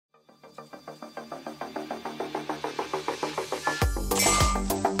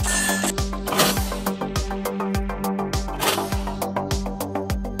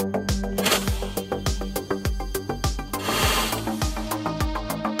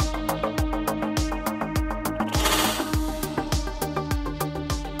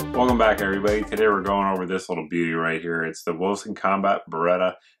Welcome back, everybody. Today we're going over this little beauty right here. It's the Wilson Combat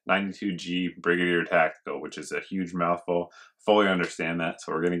Beretta 92G Brigadier Tactical, which is a huge mouthful. Fully understand that.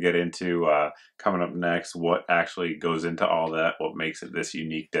 So we're going to get into, coming up next, what actually goes into all that, what makes it this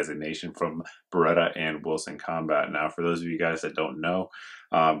unique designation from Beretta and Wilson Combat. Now, for those of you guys that don't know,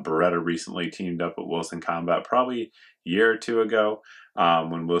 Beretta recently teamed up with Wilson Combat probably a year or two ago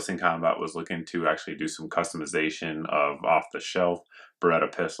when Wilson Combat was looking to actually do some customization of off-the-shelf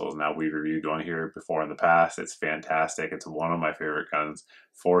Beretta pistols. Now, we've reviewed one here before in the past. It's fantastic. It's one of my favorite guns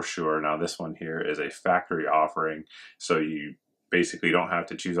for sure. Now, this one here is a factory offering, so you basically don't have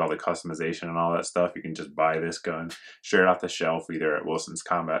to choose all the customization and all that stuff. You can just buy this gun straight off the shelf, either at Wilson's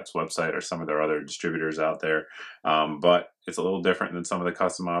Combat's website or some of their other distributors out there. But it's a little different than some of the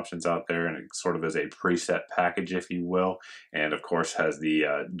custom options out there, and it sort of is a preset package, if you will. And of course has the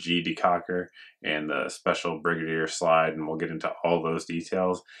G decocker and the special Brigadier slide, and we'll get into all those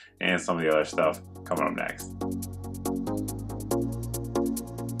details and some of the other stuff coming up next.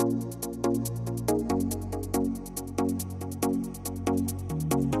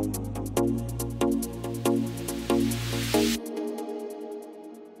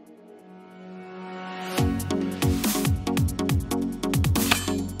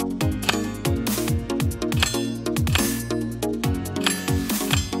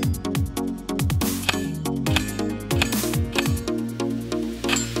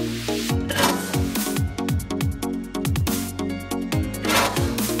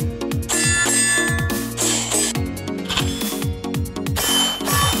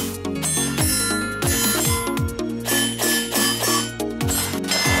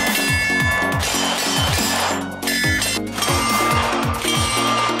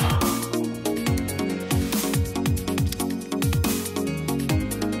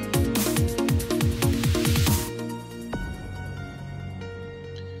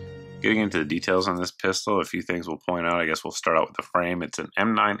 Getting into the details on this pistol, a few things we'll point out. I guess we'll start out with the frame. It's an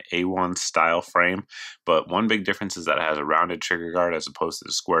M9A1 style frame, but one big difference is that it has a rounded trigger guard as opposed to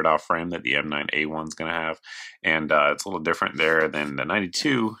the squared off frame that the M9A1 is going to have. And it's a little different there than the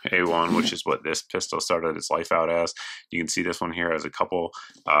 92A1, which is what this pistol started its life out as. You can see this one here has a couple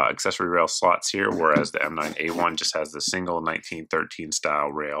accessory rail slots here, whereas the M9A1 just has the single 1913 style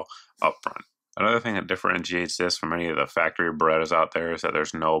rail up front. Another thing that differentiates this from any of the factory Berettas out there is that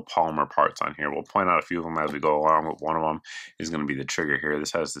there's no polymer parts on here. We'll point out a few of them as we go along, but one of them is going to be the trigger here.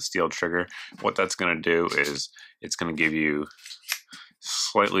 This has the steel trigger. What that's going to do is it's going to give you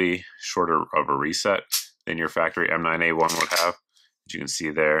slightly shorter of a reset than your factory M9A1 would have. As you can see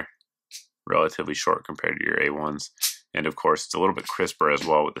there, relatively short compared to your A1s. And of course, it's a little bit crisper as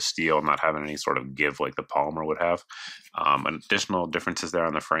well with the steel, not having any sort of give like the polymer would have. Additional differences there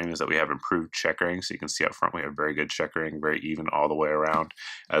on the frame is that we have improved checkering. So you can see up front we have very good checkering, very even all the way around,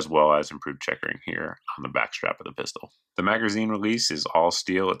 as well as improved checkering here on the back strap of the pistol. The magazine release is all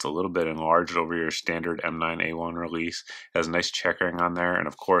steel. It's a little bit enlarged over your standard M9A1 release. It has nice checkering on there. And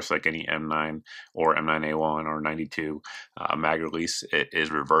of course, like any M9 or M9A1 or 92 mag release, it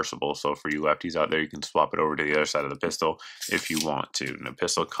is reversible. So for you lefties out there, you can swap it over to the other side of the pistol if you want to. And the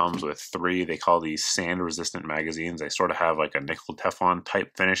pistol comes with three, they call these sand resistant magazines. They sort of have like a nickel Teflon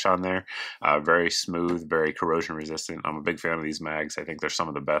type finish on there. Very smooth, very corrosion resistant. I'm a big fan of these mags. I think they're some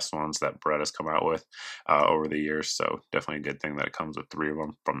of the best ones that Beretta's come out with over the years. So definitely a good thing that it comes with three of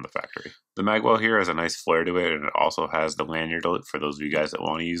them from the factory. The magwell here has a nice flare to it, and it also has the lanyard for those of you guys that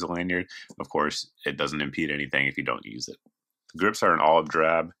want to use a lanyard. Of course, it doesn't impede anything if you don't use it. The grips are an olive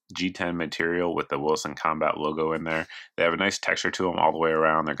drab G10 material with the Wilson Combat logo in there. They have a nice texture to them all the way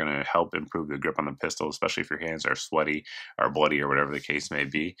around. They're going to help improve the grip on the pistol, especially if your hands are sweaty or bloody or whatever the case may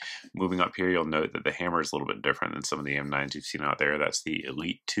be. Moving up here, you'll note that the hammer is a little bit different than some of the M9s you've seen out there. That's the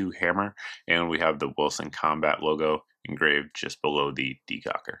Elite 2 hammer, and we have the Wilson Combat logo engraved just below the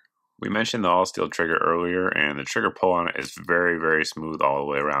decocker. We mentioned the all-steel trigger earlier, and the trigger pull on it is very, very smooth all the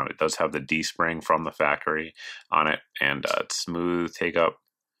way around. It does have the D-spring from the factory on it, and it's smooth take-up.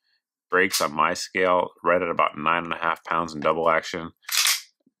 Brakes on my scale right at about 9.5 pounds in double action. And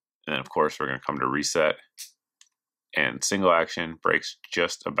then, of course, we're going to come to reset. And single action brakes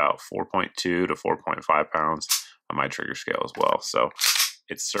just about 4.2 to 4.5 pounds on my trigger scale as well. So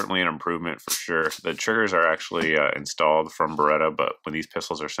it's certainly an improvement for sure. The triggers are actually installed from Beretta, but when these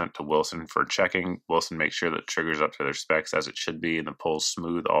pistols are sent to Wilson for checking, Wilson makes sure that the trigger's up to their specs as it should be, and the pull's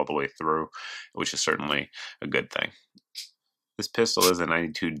smooth all the way through, which is certainly a good thing. This pistol is a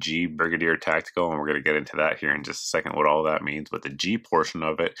 92G Brigadier Tactical, and we're going to get into that here in just a second, what all that means. But the G portion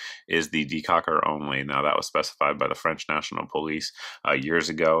of it is the decocker only. Now, that was specified by the French National Police years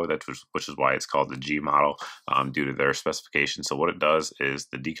ago, which is why it's called the G model, due to their specification. So what it does is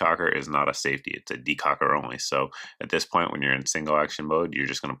the decocker is not a safety, it's a decocker only. So at this point, when you're in single action mode, you're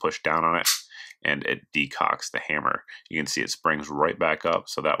just going to push down on it, and it decocks the hammer. You can see it springs right back up,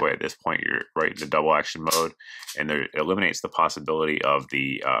 so that way at this point you're right in the double action mode, and it eliminates the possibility of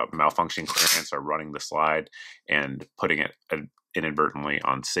the malfunction clearance or running the slide and putting it inadvertently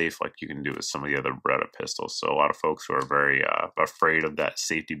unsafe like you can do with some of the other Beretta pistols. So a lot of folks who are very afraid of that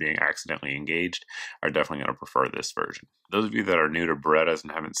safety being accidentally engaged are definitely going to prefer this version. Those of you that are new to Berettas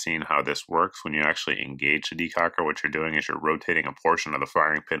and haven't seen how this works, when you actually engage the decocker, what you're doing is you're rotating a portion of the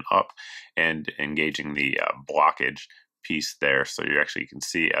firing pin up and engaging the blockage piece there. So you can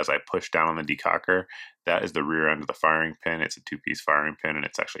see as I push down on the decocker, that is the rear end of the firing pin. It's a two-piece firing pin, and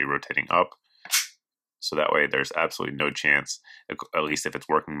it's actually rotating up. So that way there's absolutely no chance, at least if it's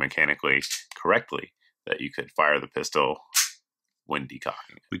working mechanically correctly, that you could fire the pistol when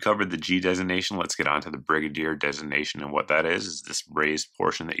decocking. We covered the G designation. Let's get on to the Brigadier designation, and what that is this raised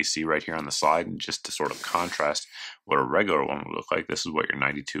portion that you see right here on the slide. And just to sort of contrast what a regular one would look like, this is what your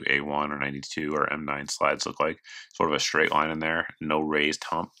 92A1 or 92 or M9 slides look like. Sort of a straight line in there, no raised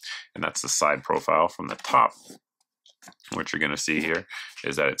hump, and that's the side profile. From the top, what you're going to see here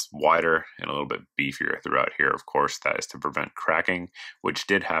is that it's wider and a little bit beefier throughout here. Of course, that is to prevent cracking, which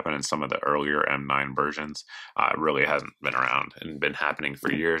did happen in some of the earlier M9 versions. It really hasn't been around and been happening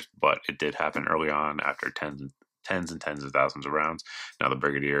for years, but it did happen early on after tens and tens of thousands of rounds. Now the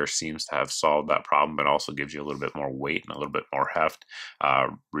Brigadier seems to have solved that problem, but also gives you a little bit more weight and a little bit more heft,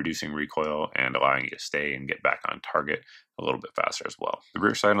 reducing recoil and allowing you to stay and get back on target a little bit faster as well. The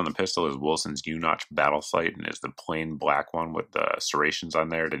rear sight on the pistol is Wilson's U-notch battle sight, and is the plain black one with the serrations on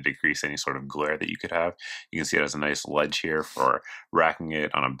there to decrease any sort of glare that you could have. You can see it has a nice ledge here for racking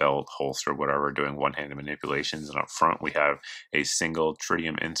it on a belt, holster, whatever, doing one-handed manipulations. And up front we have a single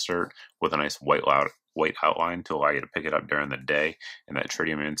tritium insert with a nice white outline to allow you to pick it up during the day. And that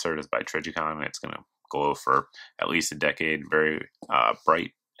tritium insert is by Trigicon, and it's going to glow for at least a decade, very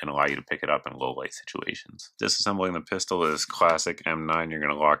bright, and allow you to pick it up in low light situations. Disassembling the pistol is classic M9. You're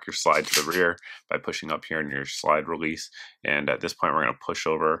going to lock your slide to the rear by pushing up here in your slide release, and at this point we're going to push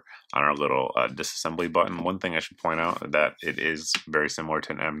over on our little disassembly button. One thing I should point out is that it is very similar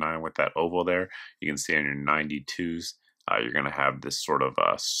to an M9 with that oval there. You can see on your 92s you're going to have this sort of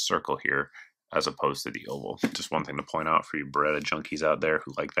circle here as opposed to the oval. Just one thing to point out for you Beretta junkies out there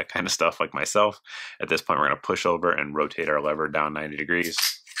who like that kind of stuff like myself. At this point we're going to push over and rotate our lever down 90 degrees.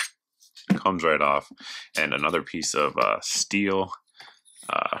 Comes right off, and another piece of steel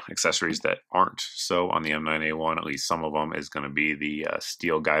accessories that aren't so on the M9A1, at least some of them, is going to be the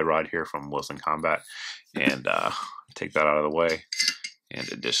steel guide rod here from Wilson Combat, and take that out of the way. And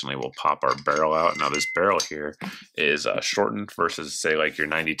additionally, we'll pop our barrel out. Now this barrel here is shortened versus, say, like your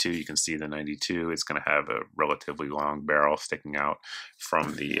 92. You can see the 92, it's going to have a relatively long barrel sticking out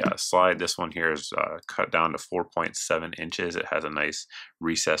from the slide. This one here is cut down to 4.7 inches. It has a nice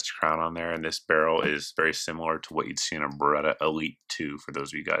recessed crown on there, and this barrel is very similar to what you'd see in a Beretta Elite 2, for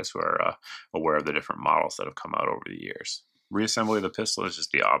those of you guys who are aware of the different models that have come out over the years. Reassembly of the pistol is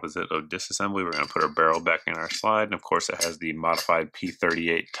just the opposite of disassembly. We're going to put our barrel back in our slide, and of course it has the modified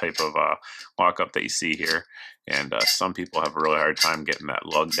P38 type of lockup that you see here. And some people have a really hard time getting that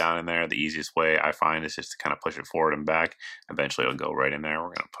lug down in there. The easiest way I find is just to kind of push it forward and back. Eventually it'll go right in there.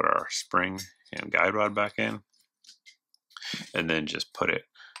 We're going to put our spring and guide rod back in, and then just put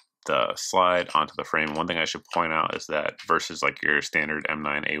the slide onto the frame. One thing I should point out is that versus like your standard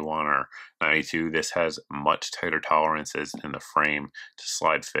M9A1 or 92, this has much tighter tolerances in the frame to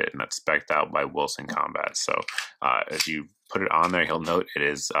slide fit, and that's spec'd out by Wilson Combat. So as you put it on there, you'll note it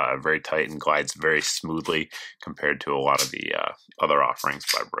is very tight and glides very smoothly compared to a lot of the other offerings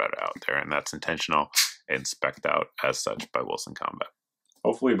by Beretta out there, and that's intentional and spec'd out as such by Wilson Combat.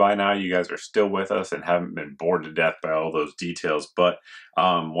 Hopefully by now you guys are still with us and haven't been bored to death by all those details. But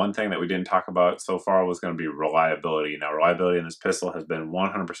one thing that we didn't talk about so far was going to be reliability. Now, reliability in this pistol has been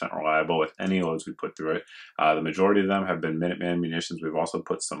 100% reliable with any loads we put through it. The majority of them have been Minuteman munitions. We've also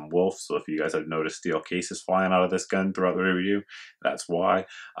put some Wolf, so if you guys have noticed steel cases flying out of this gun throughout the review, that's why.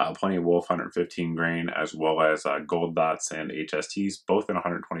 Plenty of Wolf 115 grain, as well as gold dots and HSTs, both in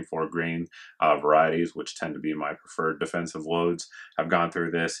 124 grain varieties, which tend to be my preferred defensive loads. I've gone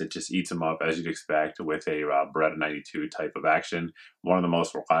through this. It just eats them up as you'd expect with a Beretta 92 type of action. One of the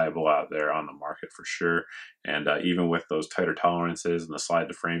most reliable out there on the market for sure. And even with those tighter tolerances and the slide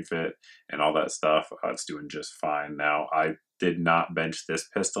to frame fit and all that stuff, it's doing just fine. Now, I did not bench this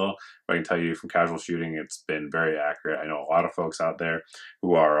pistol, but I can tell you from casual shooting, it's been very accurate. I know a lot of folks out there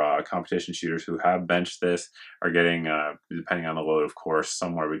who are competition shooters who have benched this are getting, depending on the load, of course,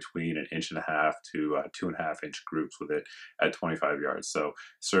 somewhere between 1.5 to 2.5 inch groups with it at 25 yards. So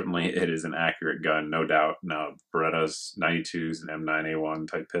certainly it is an accurate gun, no doubt. Now, Berettas, 92s, and M9A1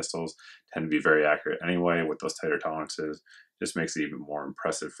 type pistols tend to be very accurate anyway with those tighter tolerances. Just makes it even more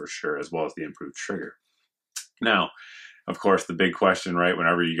impressive for sure, as well as the improved trigger. Now, of course, the big question, right,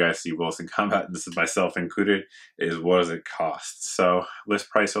 whenever you guys see Wilson Combat, this is myself included, is what does it cost? So list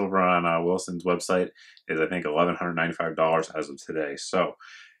price over on Wilson's website is, I think, $1,195 as of today. So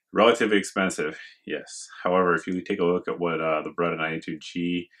relatively expensive, yes. However, if you take a look at what the Beretta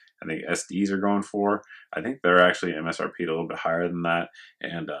 92G, I think SDs are going for, I think they're actually MSRP'd a little bit higher than that.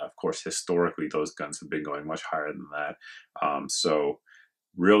 And of course, historically, those guns have been going much higher than that. So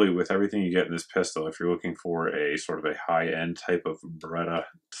really, with everything you get in this pistol, if you're looking for a sort of a high-end type of Beretta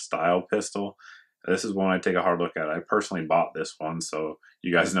style pistol, this is one I take a hard look at. I personally bought this one, so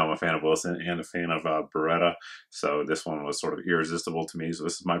you guys know I'm a fan of Wilson and a fan of Beretta, so this one was sort of irresistible to me. So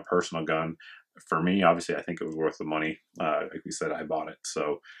this is my personal gun. For me, obviously, I think it was worth the money. Like we said, I bought it.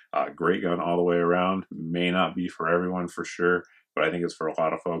 So great gun all the way around. May not be for everyone for sure, but I think it's for a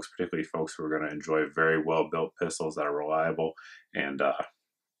lot of folks, particularly folks who are going to enjoy very well-built pistols that are reliable and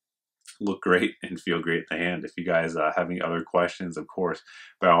look great and feel great in the hand. If you guys have any other questions, of course,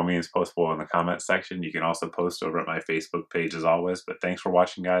 by all means, post below in the comment section. You can also post over at my Facebook page as always. But thanks for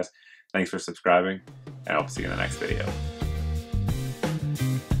watching, guys. Thanks for subscribing, and I hope to see you in the next video.